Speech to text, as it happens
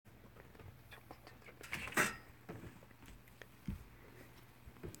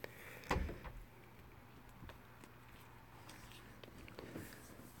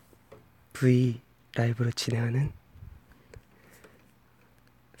V 라이브로 진행하는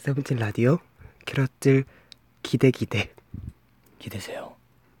세븐틴 라디오 캐럿들 기대세요.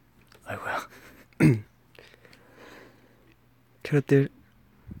 아이고야. 캐럿들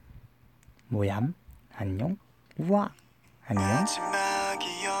모얌 안녕. 우와 안녕.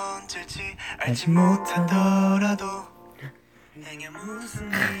 마지막이 언제지 알지 못하더라도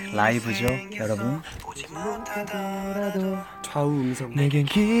라이브죠 여러분. 보지 못하더라도 좌우 음성 내겐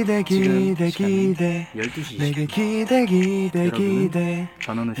기대 12시 내게 기대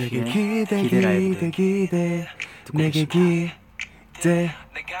전원우 내게 씨의 기대 라이브 기대 내게 기대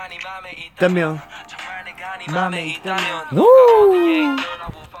내가 네 맘에 있다면 정말 내가 네 맘에 있다면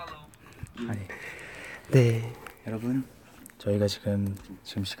아니, 네 여러분 저희가 지금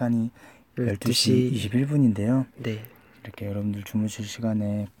시간이 12시 12시 21분인데요 네. 이렇게 여러분들 주무실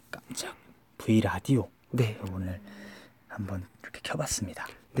시간에 깜짝 V 라디오 네. 오늘 한번 이렇게 켜봤습니다.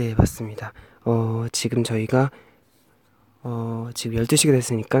 네, 맞습니다. 지금 저희가 지금 12시가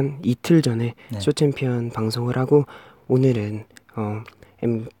됐으니까 이틀 전에 네. 쇼챔피언 방송을 하고 오늘은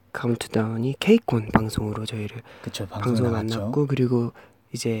M 카운트다운이 케이콘 방송으로 저희를 그쵸 방송을 방송에 나갔죠. 만났고 그리고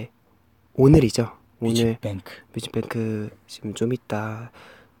이제 오늘이죠. 오늘 뮤직뱅크. 뮤직뱅크 지금 좀 이따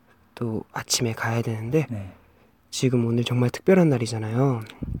또 아침에 가야 되는데 네. 지금 오늘 정말 특별한 날이잖아요.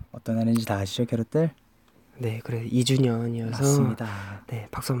 어떤 날인지 다 아시죠 캐럿들? 네, 그래 2주년이어서 맞습니다. 네,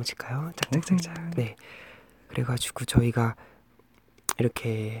 박수 한번 칠까요? 짝짝짝짝. 네, 그래가지고 저희가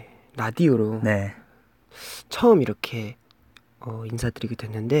이렇게 라디오로 네. 처음 이렇게 인사드리게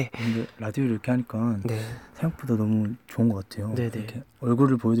됐는데, 근데 라디오를 이렇게 하니까 네, 생각보다 너무 좋은 것 같아요. 네네. 이렇게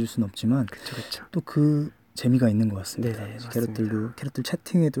얼굴을 보여드릴 수는 없지만 그쵸. 또 그 재미가 있는 것 같습니다. 네네, 캐럿들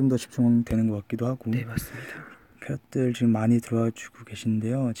채팅에 좀 더 집중되는 것 같기도 하고. 네 맞습니다. 캐럿들 지금 많이 들어와 주고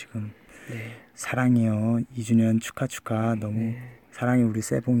계신데요. 지금 네, 사랑해요 2주년 축하 너무 네. 사랑해 우리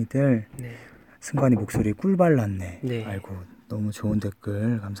세봉이들. 네, 승관이 목소리 꿀 발랐네. 네. 아이고 너무 좋은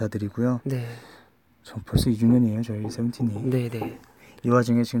댓글 감사드리고요. 네, 저 벌써 2주년이에요 저희 세븐틴이. 네, 네, 이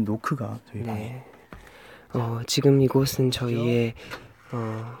와중에 지금 노크가 저희 방에. 네. 지금 이곳은 저희의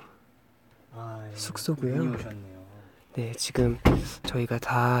숙소고요. 분이 오셨네요. 네, 지금 저희가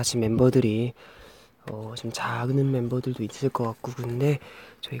다 지금 멤버들이 좀 작은 멤버들도 있을 것 같고 근데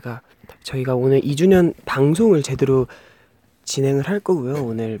저희가 오늘 2주년 방송을 제대로 진행을 할 거고요.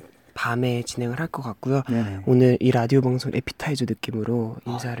 오늘 밤에 진행을 할 것 같고요. 네네. 오늘 이 라디오 방송 에피타이저 느낌으로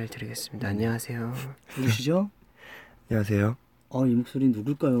인사를 드리겠습니다. 안녕하세요. 누구시죠? 안녕하세요. 이 목소리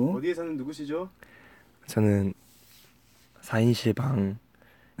누굴까요? 어디에 사는 누구시죠? 저는 4인실 방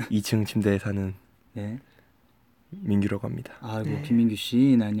 2층 침대에 사는 네. 민규라고 합니다. 아이고 네. 김민규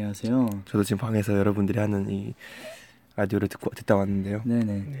씨, 네, 안녕하세요. 저도 지금 방에서 여러분들이 하는 이 라디오를 듣다 왔는데요. 네네.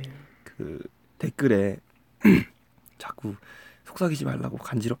 네. 그 댓글에 자꾸 속삭이지 말라고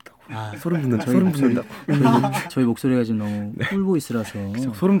간지럽다고 저희 붙는다고. 저희 목소리가 지금 너무 꿀보이스라서.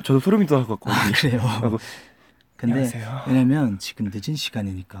 저도 소름이 돋았거든요. 그래요. 하고, 근데 안녕하세요. 왜냐면 지금 늦은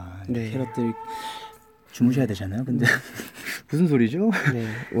시간이니까 네. 캐럿들 주무셔야 되잖아요. 근데 무슨 소리죠? 네.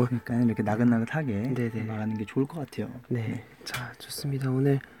 그러니까 이렇게 나긋나긋하게 네네. 말하는 게 좋을 것 같아요. 네. 자, 좋습니다.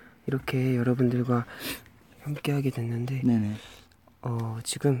 오늘 이렇게 여러분들과 함께하게 됐는데 네네.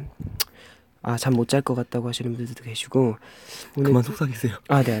 지금 잠 못 잘 것 같다고 하시는 분들도 계시고 오늘 그만 속삭이세요.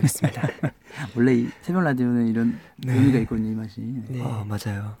 네, 알겠습니다. 원래 이 새벽 라디오는 이런 의미가 있거든요, 이 맛이. 네.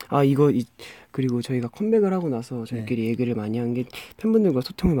 맞아요. 그리고 저희가 컴백을 하고 나서 저희끼리 얘기를 많이 한 게 팬분들과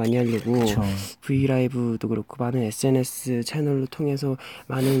소통을 많이 하려고 그렇죠. V 라이브도 그렇고 많은 SNS 채널로 통해서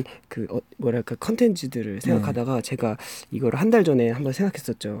많은 컨텐츠들을 생각하다가 제가 이걸 한 달 전에 한번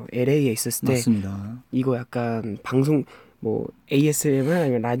생각했었죠. LA에 있었을 때 맞습니다. 이거 약간 방송 ASMR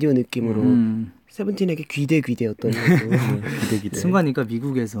아니면 라디오 느낌으로 세븐틴에게 귀대 어떤 기대. 순간이니까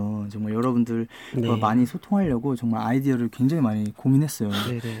미국에서 정말 여러분들과 네. 많이 소통하려고 정말 아이디어를 굉장히 많이 고민했어요.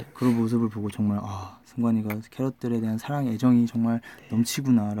 네네. 그런 모습을 보고 정말 승관이가 캐럿들에 대한 사랑 애정이 정말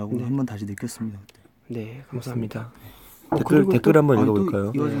넘치구나라고 네. 한번 다시 느꼈습니다. 그때. 네, 감사합니다. 댓글 한번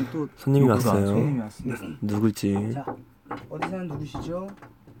읽어볼까요? 이 와중에 또 손님이 노크가, 왔어요. 손님이 왔습니다. 누굴지. 자, 어디 사는 누구시죠?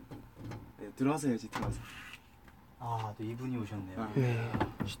 네, 들어와서 해야지 들어와서. 또 이분이 오셨네요. 네.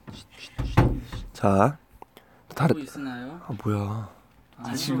 자, 하고 있으나요? 뭐야?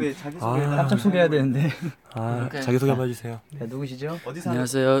 자기소개 깜짝 소개해야 되는데. 자기소개 한번 해주세요. 자, 누구시죠? 어디 사는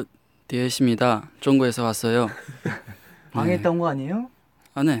안녕하세요. 디에시입니다. 중국에서 왔어요. 방에 있다 온 거 아니에요?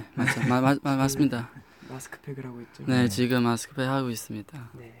 네, 맞습니다. 마스크팩을 하고 있죠. 네, 지금 마스크팩 하고 있습니다.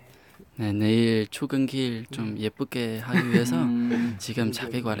 네. 네, 내일 출근길 좀 예쁘게 하기 위해서 지금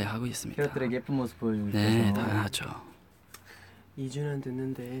자기 관리 하고 있습니다. 캐럿들에게 예쁜 모습 보여주고 네, 싶어서. 당연하죠. 2주년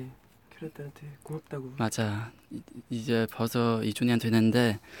됐는데 캐럿들한테 고맙다고. 맞아. 이제 벌써 2주년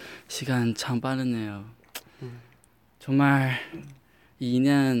되는데 시간 참 빠르네요. 정말 이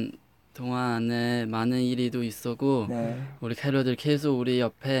 2년 동안에 많은 일이도 있었고 네. 우리 캐럿들 계속 우리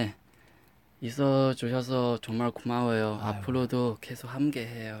옆에 있어 주셔서 정말 고마워요. 아유. 앞으로도 계속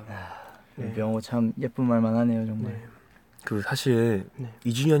함께해요. 네. 명호 참 예쁜 말만 하네요 정말. 네. 그 사실 네.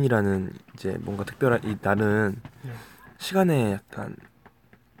 2주년이라는 이제 뭔가 특별한 이 날은 네. 시간에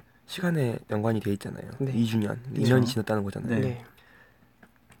연관이 돼 있잖아요. 네. 2주년, 네. 2년이 지났다는 거잖아요. 네. 네.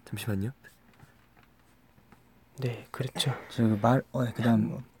 잠시만요. 네, 그렇죠.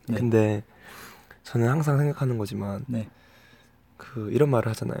 그다음 네. 근데 저는 항상 생각하는 거지만 네. 그 이런 말을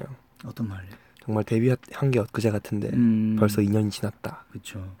하잖아요. 어떤 말이요? 정말 데뷔한 게 엊그제 같은데 벌써 2년이 지났다.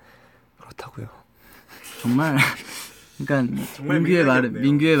 그렇죠. 그렇다고요. 정말 그러니까 정말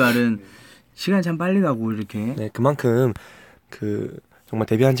민규의 말은 시간이 참 빨리 가고 이렇게. 네, 그만큼 그 정말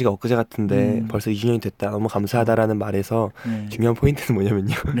데뷔한 지가 엊그제 같은데 음. 벌써 2주년이 됐다. 너무 감사하다라는 말에서 네. 중요한 포인트는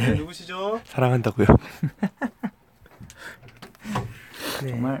뭐냐면요. 네. 누구시죠? 사랑한다고요. 네.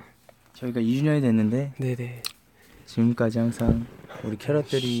 정말 저희가 2주년이 됐는데 네네. 지금까지 항상 우리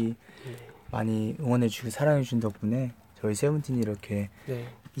캐럿들이 많이 응원해 주시고 사랑해 주신 덕분에 저희 세븐틴이 이렇게 네.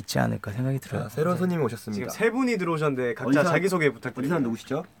 있지 않을까 생각이 들어요. 새로운 손님이 지금 오셨습니다. 세 분이 들어오셨는데 각자 어디서- 자기소개 부탁드립니다.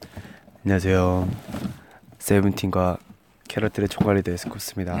 누구시죠? 안녕하세요. 세븐틴과 캐럿들의 총괄이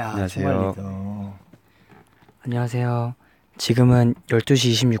데스코스입니다. 안녕하세요. 정말이다. 안녕하세요. 지금은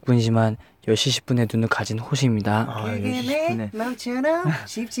 12시 26분이지만 10시 10분에 눈을 가진 호시입니다. 아, 10시분에 맘처럼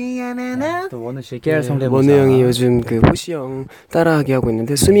쉽지 않아 나. 또 원우 씨의 깨알 성대모사. 원우 형이 요즘 그 호시 형 따라하기 하고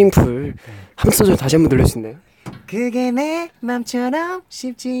있는데 스밍풀 한 소절 다시 한번 들려줄 수 있나요? 그게 내 맘처럼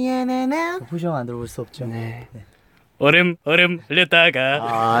쉽지 않아 나. 호시 형안 들어볼 수 없죠. 네. 얼음 흘렸다가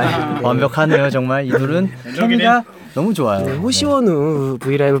아, 완벽하네요 정말 이 둘은 케미가 너무 좋아요. 네, 호시 원우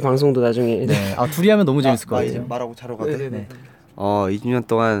브이라이브 방송도 나중에 네. 아 둘이 하면 너무 재밌을 것 같아요. 말하고 자러 가도 돼? 네. 2주년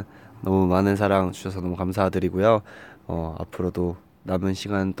동안 너무 많은 사랑 주셔서 너무 감사드리고요. 앞으로도 남은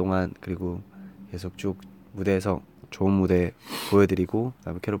시간 동안 그리고 계속 쭉 무대에서 좋은 무대 보여드리고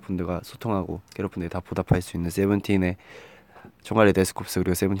그다음에 캐럿분들과 소통하고 캐럿분들이 다 보답할 수 있는 세븐틴의 총괄리 데스콥스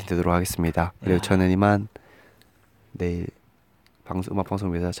그리고 세븐틴 되도록 하겠습니다. 그리고 저는 이만 내일 음악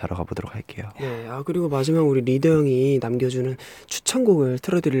방송을 위해서 자러 가보도록 할게요. 네. 아 그리고 마지막 우리 리더 형이 남겨주는 추천곡을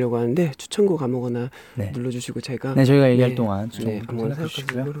틀어드리려고 하는데 추천곡 아무거나 네. 눌러주시고 제가 네 저희가 얘기할 네. 동안 네, 아무거나 생각해 생각하시고요.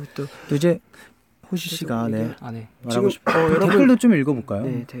 주시고요. 그리고 또 또 이제 호시 씨가 네 아, 네. 말하고 싶은 여러분 댓글도 좀 읽어볼까요?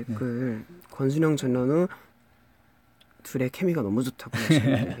 네 댓글 권순영 전현우 둘의 케미가 너무 좋다고 하시는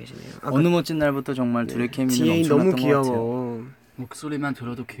분이 계시네요. 아까 어느 멋진 날부터 정말 네. 둘의 케미는 지혜인 너무 엄청났던 것 같아요. 귀여워. 목소리만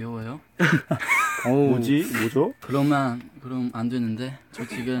들어도 귀여워요? 어우, 뭐죠? 그럼 안 되는데 저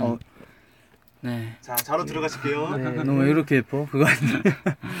지금 어. 네. 자, 자로 들어가실게요. 네. 너 왜 이렇게 예뻐? 그거 아니야?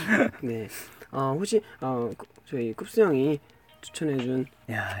 네. 혹시 저희 쿱스 형이 추천해준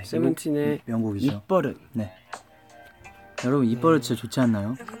야, 이거 세븐틴의 명곡이죠. 입버릇. 여러분 입버릇 진짜 좋지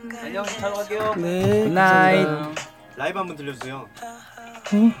않나요? 안녕, 자러 갈게요. 네. 굿나잇. 감사합니다. 라이브 한번 들려주세요.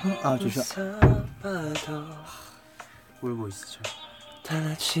 아 조슈아 울고 있어.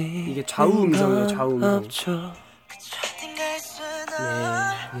 이게 좌우 음성이에요. 좌우 음성.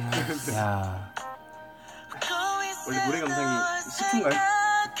 네. 야 원래 노래 감상이 슬픈가요?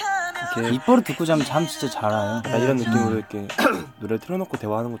 이렇게 입버릇 듣고 자면 잠 진짜 잘 와요. 이런 느낌으로 이렇게 노래 틀어놓고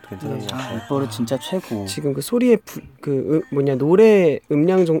대화하는 것도 괜찮은 것 아, 같아요. 입버릇 진짜 최고. 지금 그 소리의 노래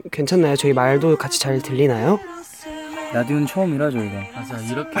음량 좀 괜찮나요? 저희 말도 같이 잘 들리나요? 라디오는 처음이라 저희가. 맞아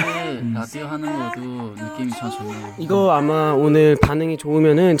이렇게 라디오 하는 것도 느낌이 참 좋네요. 이거 아마 오늘 반응이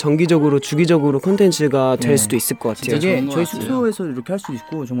좋으면은 정기적으로 주기적으로 콘텐츠가 될 네. 수도 있을 것 같아요. 진짜 되게 좋은 것 저희 같아요. 숙소에서 이렇게 할 수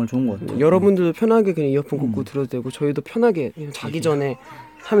있고 정말 좋은 것 같아요. 여러분들도 편하게 그냥 이어폰 꽂고 들어도 되고 저희도 편하게 그냥 자기 전에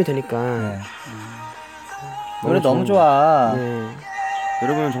하면 되니까. 네. 노래 너무 좋은 좋아. 네.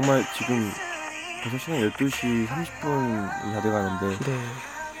 여러분은 정말 지금 벌써 시간 12시 30분이 다 돼가는데 네.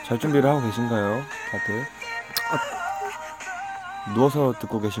 잘 준비를 하고 계신가요? 다들? 누워서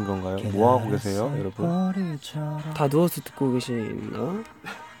듣고 계신 건가요? 뭐 하고 계세요, 여러분? 머리처럼. 다 누워서 듣고 계시나?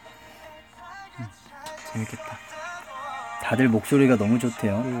 재밌겠다. 다들 목소리가 너무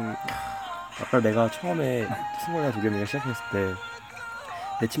좋대요. 아까 내가 처음에 승관이랑 도겸이가 시작했을 때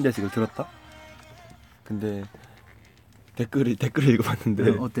내 침대에서 이걸 들었다? 근데 댓글을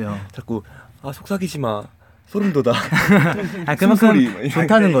읽어봤는데 어때요? 자꾸 속삭이지 마 소름 돋아 아 숨소리 막 그만큼 이런.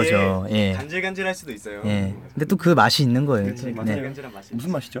 좋다는 거죠. 예. 간질간질할 수도 있어요. 예. 근데 또 그 맛이 있는 거예요. 그렇지, 네. 간질간질한 맛이.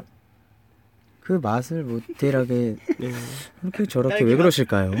 무슨 맛이죠? 그 맛을 뭐 디테일하게 이렇게 저렇게 딸기 왜 맛?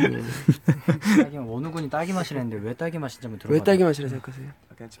 그러실까요? 딸기 원우군이 딸기 맛이라는데 왜 딸기 맛인지 한번 왜 딸기 맛이라 생각하세요?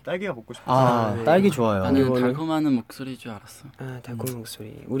 그냥 지금 딸기가 먹고 싶어. 아, 네. 딸기 좋아요. 나는 이거는- 달콤한 목소리일 줄 알았어. 달콤한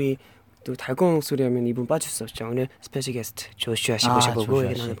목소리. 우리 또 달콤한 목소리 하면 이분 빠질 수 없죠. 오늘 스페셜 게스트 조슈아 씨 모셔보고 조슈아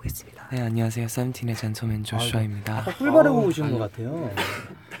얘기 씨. 나눠보겠습니다. 네, 안녕하세요. 썸틴의 젠틀맨 조슈아입니다. 꿀 바르고 오신 것 같아요.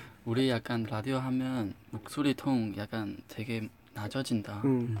 우리 약간 라디오 하면 목소리 통 약간 되게 낮아진다.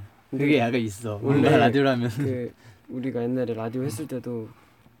 그게 약간 있어. 원래 뭔가 라디오를 하면 그 우리가 옛날에 라디오 했을 때도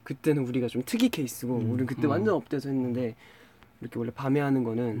그때는 우리가 좀 특이 케이스고 우리는 그때 완전 업돼서 했는데 이렇게 원래 밤에 하는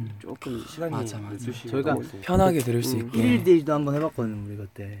거는 조금 시간이 맞아. 12시 저희가 편하게 들을 수 있게. 1일 데이도 한번 해봤거든요 우리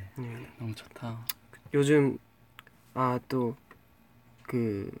그때. 너무 좋다. 요즘 또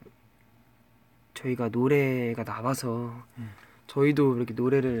그 저희가 노래가 나와서 저희도 이렇게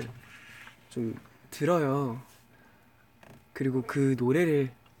노래를 좀 들어요. 그리고 그 노래를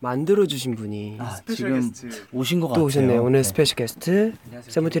만들어 주신 분이 스페셜 지금 게스트 오신 것 또 같아요. 오셨네요. 오늘 네. 스페셜 게스트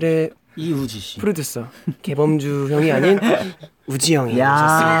세븐틴의 이우지 씨. 프로듀서 개범주 형이 아닌 우지 형이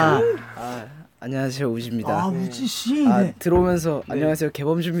오셨습니다. 안녕하세요 우지입니다. 우지 씨. 아, 네. 들어오면서 안녕하세요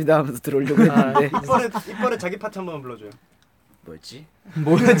개범주입니다 하면서 들어오려고 했는데 이번에 자기 파트 한번 불러줘요. 뭐였지?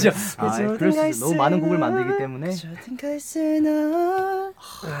 뭐였죠? 그럴 수 있어. 너무 많은 곡을 만들기 때문에.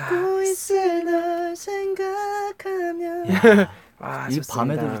 이 좋습니다.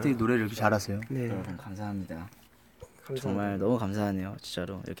 밤에도 그때 노래를 이렇게 잘하세요. 네, 여러분 감사합니다. 감사합니다. 정말 너무 감사하네요.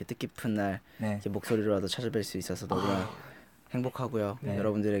 진짜로 이렇게 뜻깊은 날 네. 이렇게 목소리로라도 찾아뵐 수 있어서 너무나 행복하고요. 네.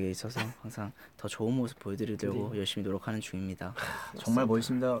 여러분들에게 있어서 항상 더 좋은 모습 보여드리려고 열심히 노력하는 중입니다. 정말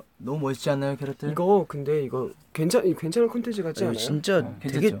멋있습니다. 너무 멋있지 않나요, 캐럿들? 이거 근데 이거 괜찮은 콘텐츠 같지 않아요? 진짜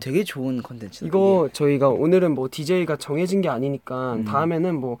괜찮죠? 되게 좋은 컨텐츠다. 이거 저희가 오늘은 뭐 DJ가 정해진 게 아니니까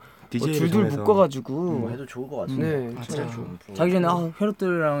다음에는 뭐 줄줄 묶어가지고 해도 좋을 것 같습니다. 네, 맞아요. 좋아요. 자기 전에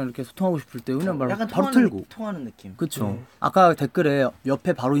캐럿들이랑 이렇게 소통하고 싶을 때 그냥 바로 약간 틀고. 통하는 느낌. 그쵸. 아까 댓글에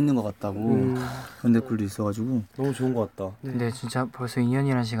옆에 바로 있는 것 같다고 그런 댓글도 있어가지고 너무 좋은 것 같다. 근데 진짜 벌써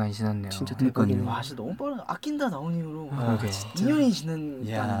 2년이라는 시간이 지났네요. 진짜 그러니까요. 대박이네. 와 진짜 너무 빠르다. 아낀다 나온 이후로 그러게. 2년이 지났다는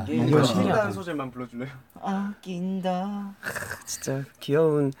이야, 게 너무 신기한 소절만 불러줄래요? 아낀다. 진짜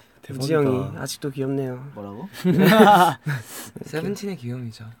귀여운 우지 형이 아직도 귀엽네요. 뭐라고? 세븐틴의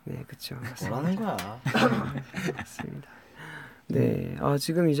귀여움이죠. 네, 그렇죠. 뭐라는 거야? 맞습니다. 네,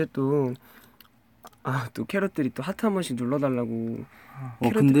 지금 이제 또 캐럿들이 또 하트 한 번씩 눌러달라고.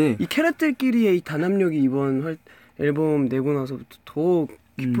 근데 이 캐럿들끼리의 이 단합력이 이번 앨범 내고 나서부터 더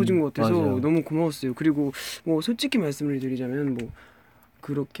깊어진 것 같아서 맞아요. 너무 고마웠어요. 그리고 뭐 솔직히 말씀을 드리자면 뭐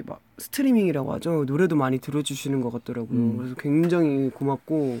그렇게 막 스트리밍이라고 하죠. 노래도 많이 들어주시는 것 같더라고요. 그래서 굉장히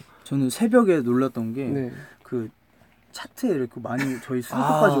고맙고. 저는 새벽에 놀랐던 게 네, 그 차트에 이렇게 많이 저희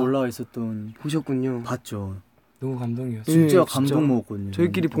순서까지 올라와 있었던 보셨군요. 봤죠. 너무 감동이었어요. 네, 진짜 진짜. 감동 먹었거든요.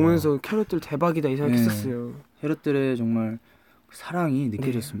 저희끼리 보면서 캐럿들 대박이다 이 생각했었어요. 캐럿들의 정말 사랑이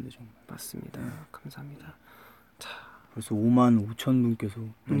느껴졌습니다. 정말. 맞습니다. 감사합니다. 벌써 5만 5천 분께서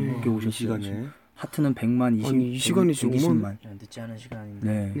이렇게 이 오셨어요. 시간에 하트는 100만 20. 아니, 이 시간이 지금 120만. 늦지 않은 시간인데.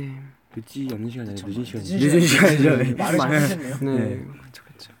 네. 네, 늦지 않는 시간이 아니라 늦은 시간이. 늦은 시간이죠. 네. 말을 잘하셨네요. 네, 네.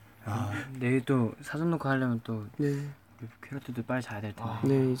 그렇죠. 내일 또 사전 녹화 하려면 또 네. 캐럿들도 빨리 자야 될 텐데.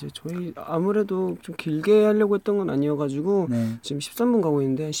 네, 이제 저희 아무래도 좀 길게 하려고 했던 건 아니어가지고 네. 지금 13분 가고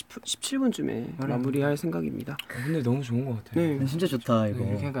있는데 17분쯤에 마무리할 생각입니다. 근데 너무 좋은 것 같아요. 네, 진짜 좋다 이거.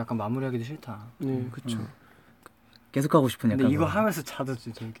 이렇게 하니까 약간 마무리하기도 싫다. 네, 그렇죠. 계속 하고 싶은 약간. 그런. 하면서 자도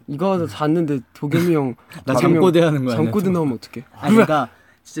진짜 이렇게. 이거 하다 잤는데 도겸이 형 나 도겸이 형 잠꼬대 하는 거야. 잠꼬대 나오면 어떡해? 아니 그러니까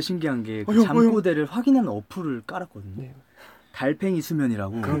진짜 신기한 게 그 형, 잠꼬대를 확인하는 어플을 깔았거든요. 네. 달팽이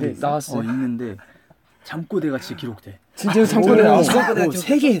수면이라고. 그런데 나왔어요. 있는데 잠꼬대가 진짜 기록돼. 진짜 잠꼬대 나왔어?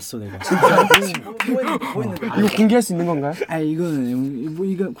 3개 했어 내가. 이거 공개할 수 있는 건가요? 아 이거는 뭐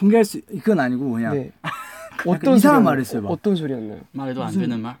이거 공개할 수 이건 아니고 그냥 네. 어떤 이상한 말 했어요. 막. 어떤 소리였나요? 말해도 안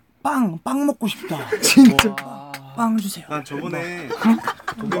되는 말? 빵 먹고 싶다. 진짜. 빵 주세요. 난 저번에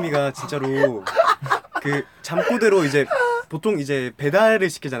도겸이가 진짜로 그 잠꼬대로 이제 보통 이제 배달을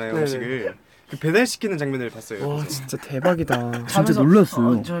시키잖아요 네네. 음식을. 그 배달 시키는 장면을 봤어요. 와, 진짜 대박이다. 진짜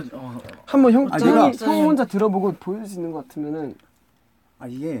놀랐어요. 한번 형, 아, 내가- 형 혼자 들어보고 보여줄 수 있는 것 같으면은 아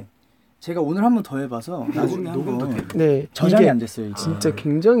이게 제가 오늘 한 번 더 해봐서 나중에 한번 네, 저장이 이게 안 됐어요. 이게. 진짜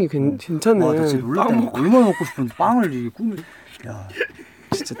굉장히 괜찮은. 와, 나 진짜 놀랐다. 얼마나 먹고 싶은데 빵을 이게 꿈을. 야,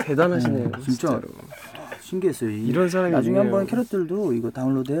 진짜 대단하시네요. 진짜. 진짜로. 신기했어요. 이런 사람이 나중에 있네요. 한번 캐럿들도 이거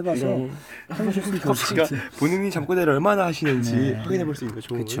다운로드 해봐서 네. 해보셨으면 좋을 것 같아요. 본인이 잠꼬대를 얼마나 하시는지 네. 확인해 볼 수 있는 거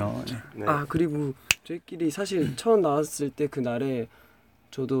좋은. 그렇죠. 네. 그리고 저희끼리 사실 처음 나왔을 때 그날에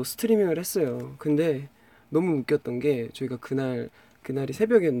저도 스트리밍을 했어요. 근데 너무 웃겼던 게 저희가 그날이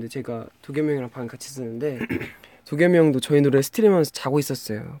새벽이었는데 제가 도겸이 형이랑 방 같이 쓰는데 도겸이 형도 저희 노래 스트리밍하면서 자고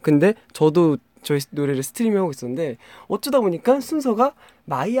있었어요. 근데 저도 저희 노래를 스트리밍하고 있었는데 어쩌다 보니까 순서가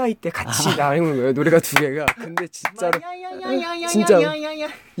마이아이 때 같이 나오는 거예요. 노래가 두 개가. 근데 진짜로 진짜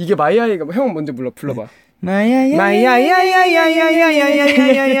이게 마이아이가 형 먼저 불러봐.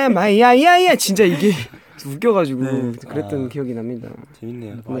 마이아야야야야야야야야야야야 마이아야야 진짜 이게 웃겨가지고 그랬던 기억이 납니다.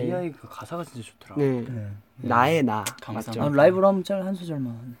 재밌네요. 네. 마이아이 그 가사가 진짜 좋더라. 네. 나의 나 감사합니다. 맞죠? 라이브로 한번 한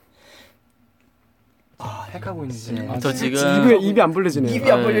소절만. 핵하고 있는데. 네. 저 지금 입이 안 벌려지네요.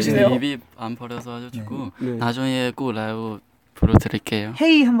 입이 안 벌려지네요. 입이 안 벌려서가지고 네. 나중에 꼭 라이브 불러드릴게요.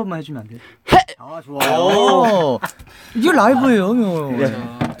 헤이 한 번만 해주면 안 돼요? 아 좋아요. 이게 라이브예요, 형.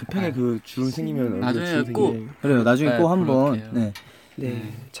 그 팬에 그 줄 생기면 나중에 꼭 그래요. 나중에 네, 꼭 한번. 부를게요. 네.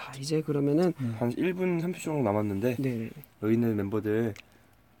 네. 자 이제 그러면은 한 1분 30초 정도 남았는데 네. 여기 있는 멤버들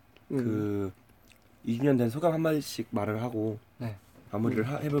그 2주년 된 소감 한 마디씩 말을 하고 네. 마무리를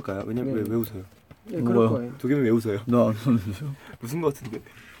해볼까요? 왜냐면 네. 왜 웃어요? 네, 그럴 뭐요? 거예요. 도겸이 왜 웃어요? 나안 웃어요. 웃은 것 같은데.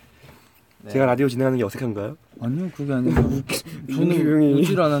 제가 라디오 진행하는 게 어색한가요? 아니요, 그게 아니라 민규 형이- 저는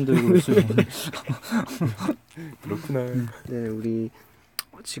웃질 않았는데 왜 그랬어요? 그렇구나. 네, 우리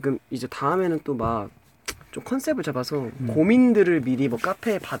지금 이제 다음에는 또 막 좀 컨셉을 잡아서 고민들을 미리 뭐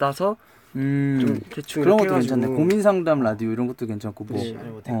카페에 받아서 좀 대충 그런 이렇게 것도 해가지고. 괜찮네. 고민 상담 라디오 이런 것도 괜찮고 뭐. 네. 아니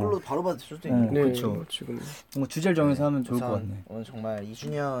뭐 댓글로 바로 받을 수도 있는 거. 네, 그쵸. 지금 뭔가 주제를 정해서 하면 좋을 것 우선 같네. 오늘 정말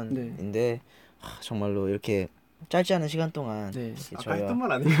 2주년인데 정말로 이렇게 짧지 않은 시간 동안 네. 저희와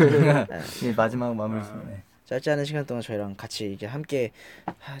말 아니에요? 네, 마지막 마무리. 네. 짧지 않은 시간 동안 저희랑 같이 이게 함께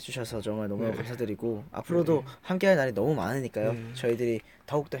해주셔서 정말 너무 감사드리고 앞으로도 함께할 날이 너무 많으니까요. 저희들이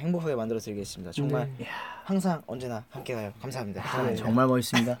더욱더 행복하게 만들어드리겠습니다. 정말 항상 언제나 함께가요. 감사합니다. 정말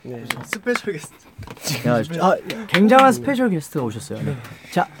멋있습니다. 네. 스페셜 게스트. 야, 굉장한 스페셜 게스트가 오셨어요. 네.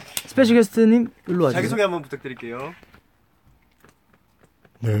 자, 스페셜 게스트님 일로 와주세요. 자기소개 한번 부탁드릴게요.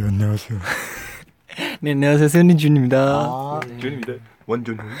 네 안녕하세요. 네, 안녕하세요. 세은준입니다. 준입니다.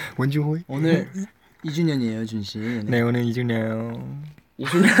 원준호. 원주호이. 오늘 2주년이에요, 준 씨. 네. 오늘 2주년.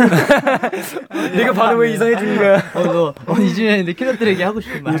 내가 발음을 이상해 주는 거야. 2주년인데 캐럿들에게 하고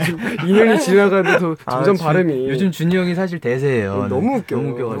싶은 말. 2년이 지나가도 점점 발음이 요즘 준이 형이 사실 대세예요. 너무 웃겨. 너무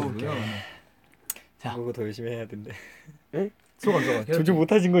웃겨가지고. 너무 웃겨. 자, 그거 더 열심히 해야 된대. 소감. 조주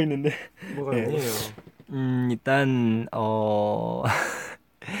못하신 거 있는데. 뭐가 아니에요. 일단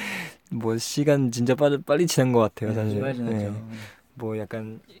뭐 시간 진짜 빨리 지난 것 같아요 사실. 정말 지났죠. 네. 뭐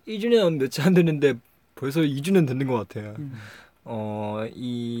약간 2주년 며칠 안 됐는데 벌써 2주년 되는 것 같아요.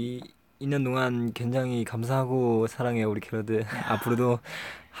 이 2년 동안 굉장히 감사하고 사랑해요 우리 캐럿들. 앞으로도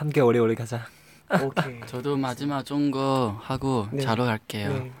함께 오래오래 가자. 오케이. 저도 마지막 좋은 거 하고 네. 자러 갈게요.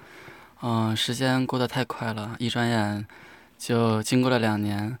 네. 时间过得太快了，一转眼就经过了2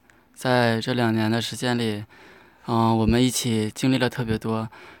年。在这2年的时间里，我们一起经历了特别多，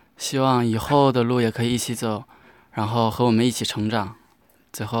希望以后的路也可以一起走，然后和我们一起成长。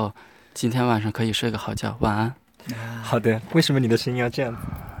最后，今天晚上可以睡个好觉，晚安。好的，为什么你的声音要这样子？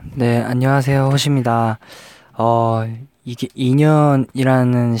 네, 안녕하세요. 호시입니다. 이게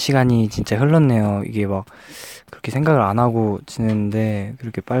 2년이라는 시간이 진짜 흘렀네요. 이게 막 그렇게 생각을 안 하고 지냈는데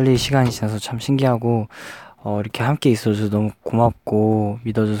그렇게 빨리 시간이 지나서 참 신기하고 이렇게 함께 있어줘서 너무 고맙고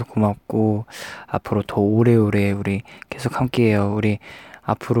믿어줘서 고맙고 앞으로 더 오래오래 우리 계속 함께해요. 우리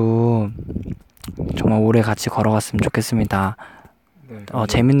앞으로 정말 오래 같이 걸어갔으면 좋겠습니다.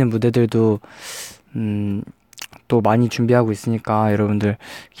 재밌는 무대들도 또 많이 준비하고 있으니까 여러분들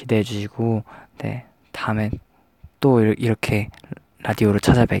기대해 주시고 네 다음에 또 이렇게 라디오로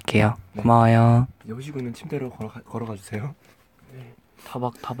찾아뵐게요. 고마워요. 여시고는 침대로 걸어가 주세요.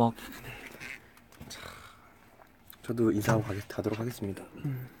 타박. 저도 인사하고 가도록 하겠습니다.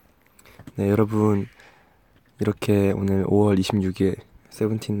 네 여러분 이렇게 오늘 5월 26일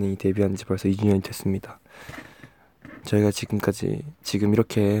세븐틴이 데뷔한 지 벌써 2주년이 됐습니다. 저희가 지금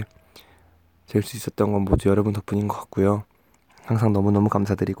이렇게 될 수 있었던 건 모두 여러분 덕분인 것 같고요. 항상 너무너무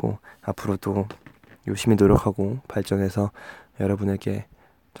감사드리고 앞으로도 열심히 노력하고 발전해서 여러분에게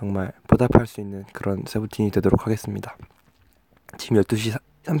정말 보답할 수 있는 그런 세븐틴이 되도록 하겠습니다. 지금 12시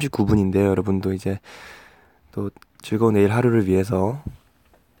 39분인데요. 여러분도 이제 또 즐거운 내일 하루를 위해서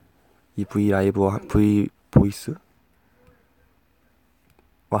이 브이라이브와 브이보이스와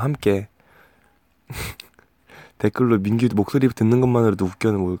함께 댓글로 민규 목소리 듣는 것만으로도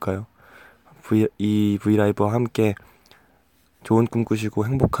웃겨는 뭘까요? 이 브이라이브와 함께 좋은 꿈 꾸시고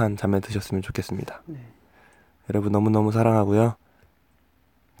행복한 잠에 드셨으면 좋겠습니다. 여러분 너무너무 사랑하고요.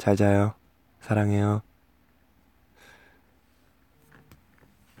 잘 자요. 사랑해요.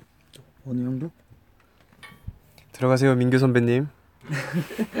 어느 형도? 들어가세요 민규 선배님.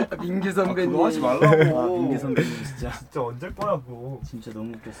 민규 선배님. 그거 하지 말라고. 민규 선배님 진짜 언제 거라고. 진짜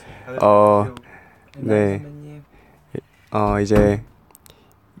너무 웃겼어요. 네. 이제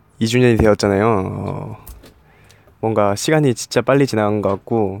 2주년이 되었잖아요. 뭔가 시간이 진짜 빨리 지나간 것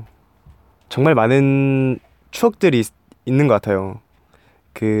같고 정말 많은 추억들이 있는 것 같아요.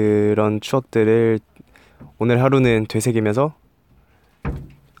 그런 추억들을 오늘 하루는 되새기면서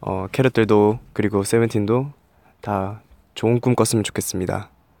캐럿들도 그리고 세븐틴도 다 좋은 꿈 꿨으면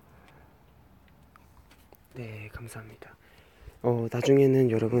좋겠습니다. 네, 감사합니다. 나중에는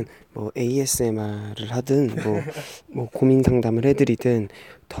여러분 뭐 ASMR을 하든 뭐 고민 상담을 해드리든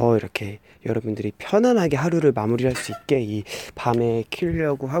더 이렇게 여러분들이 편안하게 하루를 마무리할 수 있게 이 밤에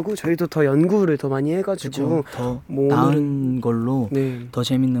키우려고 하고 저희도 더 연구를 더 많이 해가지고 더 뭐 나은 걸로 네, 더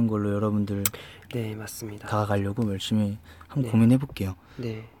재밌는 걸로 여러분들 네 맞습니다. 다가가려고 열심히 한번 네. 고민해 볼게요.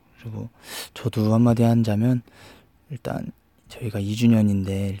 네, 그리고 저도 한마디 하자면 일단 저희가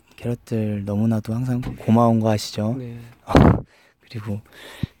 2주년인데 캐럿들 너무나도 항상 고마운 거 아시죠? 네, 그리고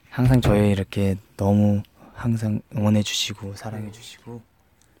항상 저희 이렇게 너무 항상 응원해 주시고 사랑해 주시고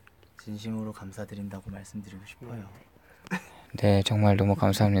진심으로 감사드린다고 말씀드리고 싶어요. 네, 정말 너무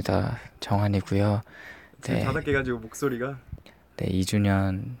감사합니다. 정한이고요. 네, 자작해가지고 목소리가 네,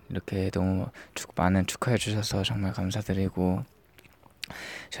 2주년 이렇게 너무 많은 축하해 주셔서 정말 감사드리고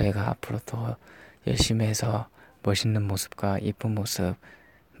저희가 앞으로 더 열심히 해서 멋있는 모습과 이쁜 모습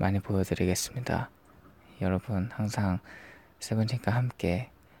많이 보여드리겠습니다. 여러분 항상 세븐틴과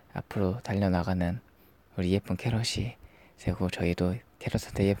함께 앞으로 달려나가는 우리 예쁜 캐럿이 되고 저희도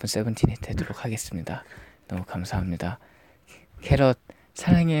캐럿한테 예쁜 세븐틴이 되도록 하겠습니다. 너무 감사합니다. 캐럿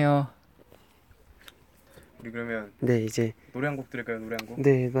사랑해요. 우리 그러면 네 이제 노래 한 곡 들을까요? 노래 한 곡?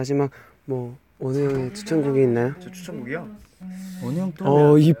 네 마지막 뭐 오늘 추천곡이 있나요? 저 추천곡이요? 원희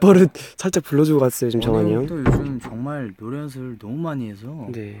형또 이 버릇 살짝 불러주고 갔어요 지금 정한이 형. 또 요즘 정말 노래 연습을 너무 많이 해서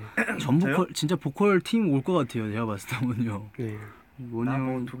네, 전보컬 진짜 보컬 팀 올 것 같아요. 제가 봤을 때 원희 형. 네. 원희 뭐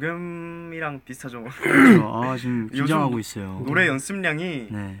형 도겸이랑 비슷하죠. 그렇죠. 지금 요즘 긴장하고 있어요. 노래 연습량이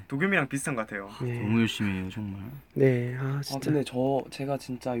네. 도겸이랑 비슷한 것 같아요. 네. 너무 열심히 해요 정말. 네, 진짜. 근데 제가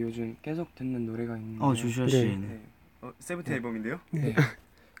진짜 요즘 계속 듣는 노래가 있는데 주시아 씨. 네. 네. 세븐틴 앨범인데요? 네.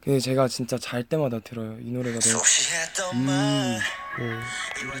 근데 제가 진짜 잘 때마다 들어요. 이 노래가 너무 네.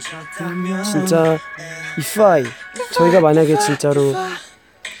 진짜 이파이 저희가 만약에 진짜로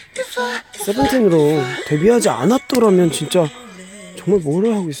세븐틴으로 데뷔하지 않았더라면 진짜 정말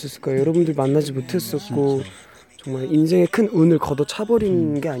뭘 하고 있었을까요? 여러분들 만나지 못했었고 정말 인생의 큰 운을 걷어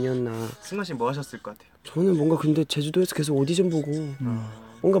차버린 게 아니었나. 승관 씨 뭐 하셨을 것 같아요? 저는 뭔가 근데 제주도에서 계속 오디션 보고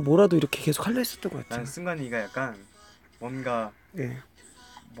뭔가 뭐라도 이렇게 계속 하려 했었던 것 같아요. 난 승관이가 약간 뭔가 네.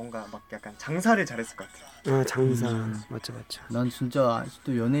 뭔가 막 약간 장사를 잘했을 것 같아요. 장사 맞죠. 난 진짜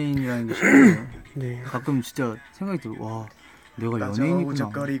아직도 연예인이라는 게 싫어요. 네. 가끔 진짜 생각이 들어. 와, 내가 나저 연예인이구나.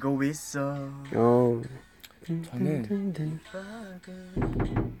 우적거리고 있어. 저는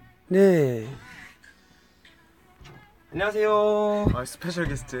네. 안녕하세요. 스페셜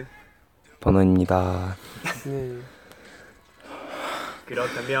게스트. 번호입니다. 네.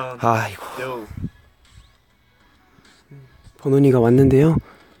 그렇다면 아이고. 요. 번원이가 왔는데요.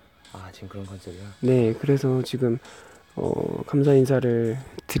 지금 그런 컨셉이야. 네, 그래서 지금 감사 인사를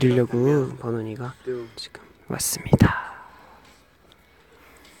드리려고 번원이가 지금 왔습니다.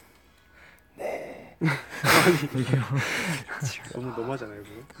 너무하잖아요,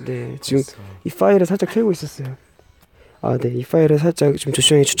 그거. 네, 지금 이 파일을 살짝 틀고 있었어요. 네, 이 파일을 살짝 좀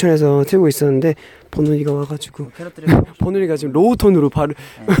조시 형이 추천해서 틀고 있었는데 번원이가 와가지고 번원이가 지금 로우 톤으로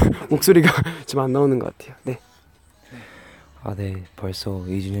목소리가 지금 안 나오는 것 같아요. 네. 네, 벌써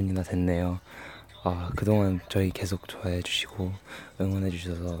 2주년이나 됐네요. 그동안 저희 계속 좋아해 주시고 응원해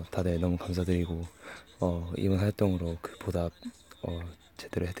주셔서 다들 너무 감사드리고 이번 활동으로 그 보답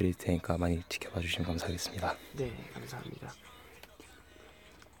제대로 해드릴 테니까 많이 지켜봐 주시면 감사하겠습니다. 네, 감사합니다.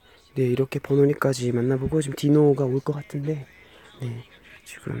 네, 이렇게 번원이까지 만나보고 지금 디노가 올 것 같은데 네,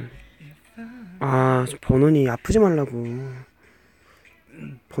 지금 번원이 아프지 말라고.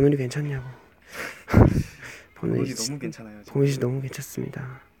 번원이 괜찮냐고. 번원이 너무 괜찮아요. 번원이 너무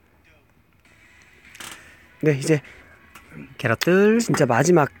괜찮습니다. 네, 이제 캐럿들 진짜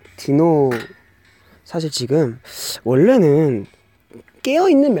마지막 디노. 사실 지금 원래는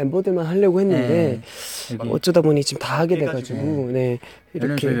깨어있는 멤버들만 하려고 했는데 어쩌다 보니 지금 다 하게 돼가지고 네,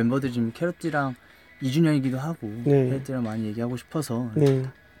 왜냐면 이렇게 저희 멤버들 지금 캐럿이랑 2주년이기도 하고 네. 캐럿이랑 많이 얘기하고 싶어서 네,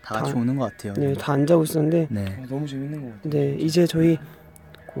 다 같이 오는 것 같아요. 네, 다 안 자고 있었는데 네. 너무 재밌는 것 같아요. 네, 이제 저희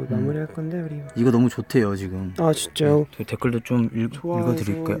곧 마무리할 건데 우리 이거 너무 좋대요 지금. 진짜요? 저희 댓글도 좀 좋아해서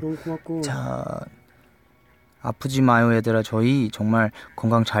읽어드릴게요. 너무 고맙고. 자, 아프지 마요 얘들아. 저희 정말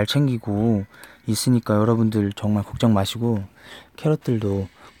건강 잘 챙기고 있으니까 여러분들 정말 걱정 마시고 캐럿들도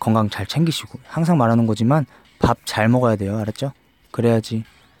건강 잘 챙기시고 항상 말하는 거지만 밥 잘 먹어야 돼요. 알았죠? 그래야지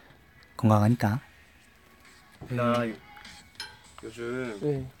건강하니까. 나 요즘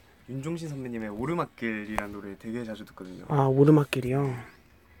네. 윤종신 선배님의 오르막길이라는 노래 되게 자주 듣거든요. 아 오르막길이요.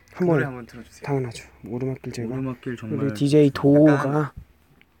 노래 한번 틀어주세요. 당연하죠. 오르막길 제가 오르막길 정말 우리 DJ 도우가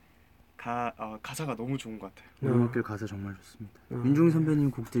가사가 너무 좋은 것 같아요. 오르막길 가사 정말 좋습니다. 윤종신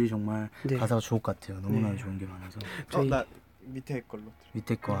선배님 곡들이 정말 네. 가사가 좋을 것 같아요. 너무나 네. 좋은 게 많아서. 나 밑에 걸로.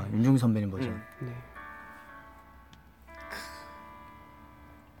 밑에 거와 윤종신 선배님 버전. 네.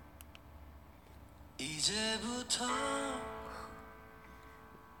 이제부터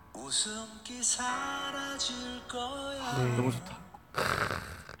웃음기 사라질 거야. 네. 너무 좋다.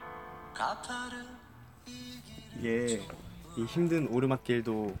 이게 이 힘든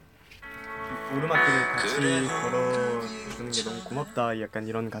오르막길도 오르막길을 같이 걸어주는 게 너무 고맙다 약간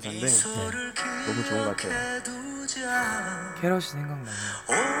이런 가사인데 너무 좋은 것 같아요. 캐럿이 생각나요.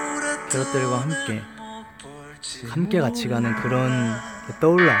 캐럿들과 함께 같이 가는 그런 게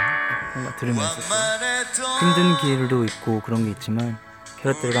떠올라요. 뭔가 들으면서 힘든 길도 있고 그런 게 있지만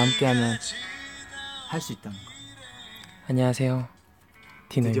캐럿들과 함께하면 할 수 있다는 거. 안녕하세요.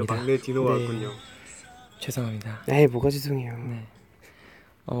 드디어 디노입니다. 막내 디노가 네. 왔군요. 죄송합니다. 에이 뭐가 죄송해요. 네.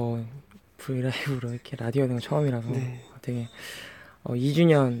 브이라이브로 이렇게 라디오 하는 건 처음이라서 네. 되게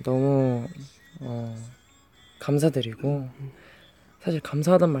 2주년 너무 감사드리고 사실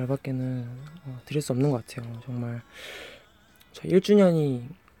감사하단 말밖에는 드릴 수 없는 것 같아요. 정말 저 1주년이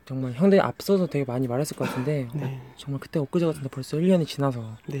정말 형들이 앞서서 되게 많이 말했을 것 같은데 네. 정말 그때 엊그제 같은데 벌써 1년이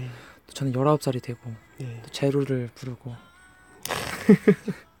지나서 네. 또 저는 19살이 되고 네. 또 제루를 부르고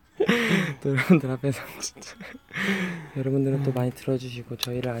또 여러분들 앞에서 진짜 여러분들은 또 많이 들어주시고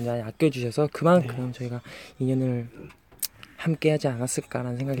저희를 많이 아껴주셔서 그만큼 저희가 2년을 함께 하지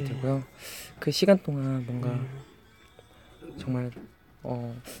않았을까라는 생각이 들고요. 그 시간 동안 뭔가 정말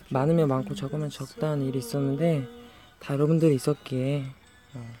많으면 많고 적으면 적다는 일이 있었는데 다 여러분들이 있었기에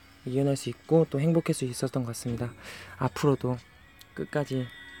이겨낼 수 있고 또 행복할 수 있었던 것 같습니다. 앞으로도 끝까지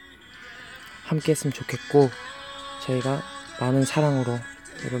함께 했으면 좋겠고 저희가 많은 사랑으로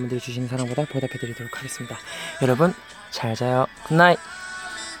여러분들이 주시는 사랑보다 보답해드리도록 하겠습니다. 여러분 잘 자요. 굿나잇.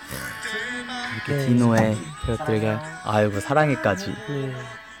 이렇게 디노의 캐럿들에게 아이고 사랑해까지. 네.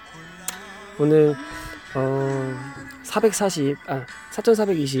 오늘 420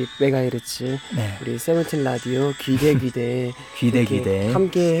 메가헤르츠 네. 우리 세븐틴 라디오 귀대 귀대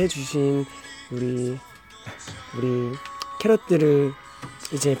함께 해주신 우리 캐럿들을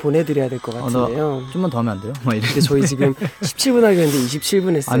이제 보내드려야 될 것 같은데요. 좀만 더 하면 안 돼요? 막 근데 저희 지금 17분 하기로 했는데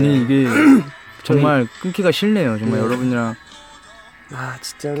 27분 했어요. 아니 이게 정말 끊기가 싫네요. 정말 네. 여러분이랑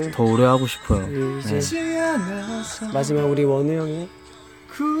진짜로 더 오래 하고 싶어요. 이제 마지막 우리 원우 형이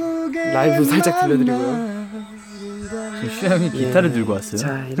라이브 살짝 들려드리고요. 슈아 형이 기타를 들고 왔어요.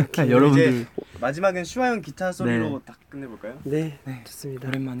 자 이렇게 여러분들 마지막엔 슈아 형 기타 소리로 딱 끝내볼까요? 네, 좋습니다.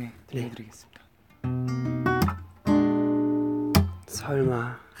 오랜만에 들려드리겠습니다.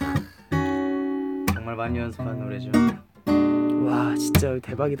 설마 정말 많이 연습한 노래죠. 와 진짜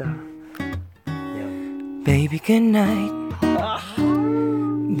대박이다. Baby good night.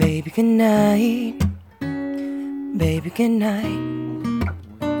 Baby good night. Baby good night.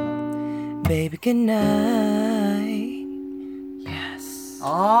 Baby good night. Yes.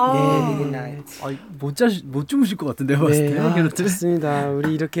 네, good night. 못 주무실 것 같은데요, 봤을 때. 캐럿들. 좋습니다.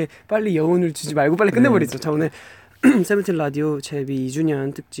 우리 이렇게 빨리 여운을 주지 말고 빨리 끝내버리죠. 자 오늘 세븐틴 라디오 데뷔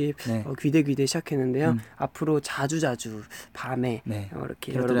 2주년 특집 귀대 시작했는데요. 앞으로 자주 밤에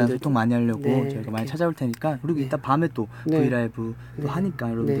이렇게 여러분들 소통 많이 하려고 저희가 이렇게. 많이 찾아올 테니까 그리고 이따 밤에 또 브이라이브 또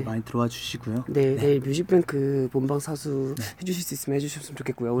하니까 여러분들 많이 들어와 주시고요. 내일 뮤직뱅크 본방 사수 해주실 수 있으면 해주셨으면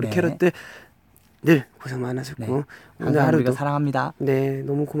좋겠고요. 우리 캐럿들 늘 고생 많으셨고 오늘 하루도 우리가 사랑합니다. 네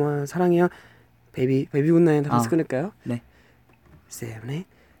너무 고마워요. 사랑해요. 베이비 굿나잇 하면서 끊을까요? 네. 세븐의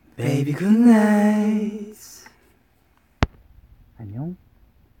베이비 굿나잇. 안녕.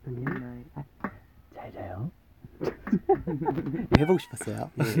 잘 자요. 해보고 싶었어요.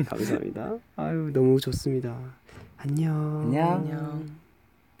 네, 감사합니다. 아유 너무 좋습니다. 안녕. 안녕.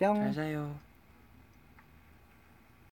 잘 자요.